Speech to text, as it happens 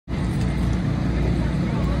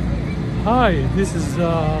Hi, this is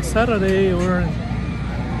Saturday. We're in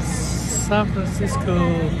San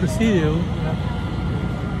Francisco Presidio,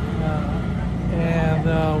 and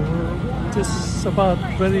we're just about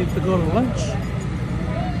ready to go to lunch.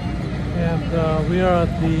 And we are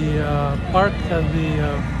at the park at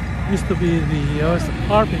the used to be the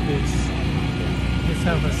Army base in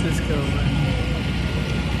San Francisco.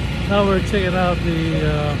 And now we're checking out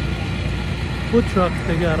the food truck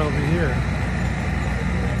they got over here.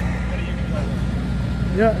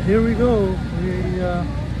 Yeah, here we go.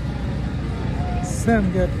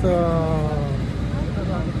 Sam got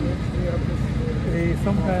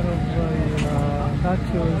some kind of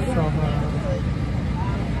nachos from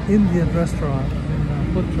an Indian restaurant in a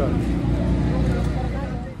food truck.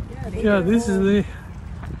 Yeah, this is the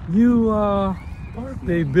new park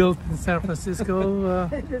they built in San Francisco.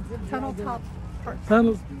 Tunnel Top Park.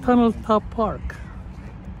 Tunnel Top Park.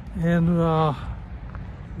 And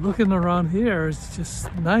looking around here, it's just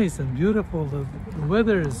nice and beautiful. The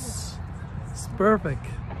weather is perfect.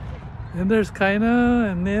 And there's Kaina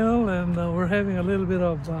and Neil, and we're having a little bit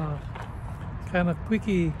of kind of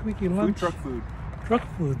quickie lunch. Truck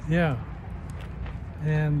food, yeah.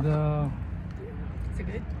 And Is it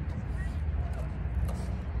good?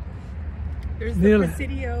 There's Neil, the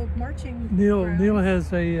Presidio marching. Neil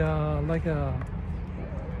has a like a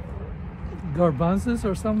garbanzos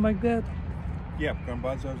or something like that. Yeah,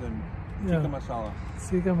 garbanzos and tikka masala.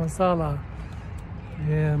 Tikka masala.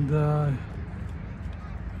 And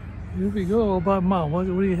here we go. About Mom, what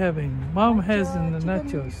are you having? Mom has in the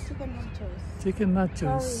nachos. Chicken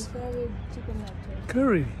nachos. Chicken nachos.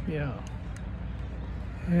 Curry, yeah.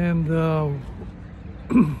 And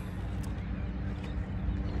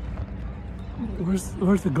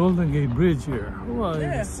where's the Golden Gate Bridge here? Oh, I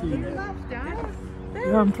can see.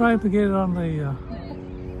 Yeah, I'm trying to get it on the.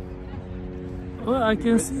 Well, I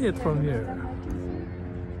can see it from here.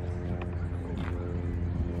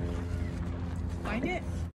 Find it?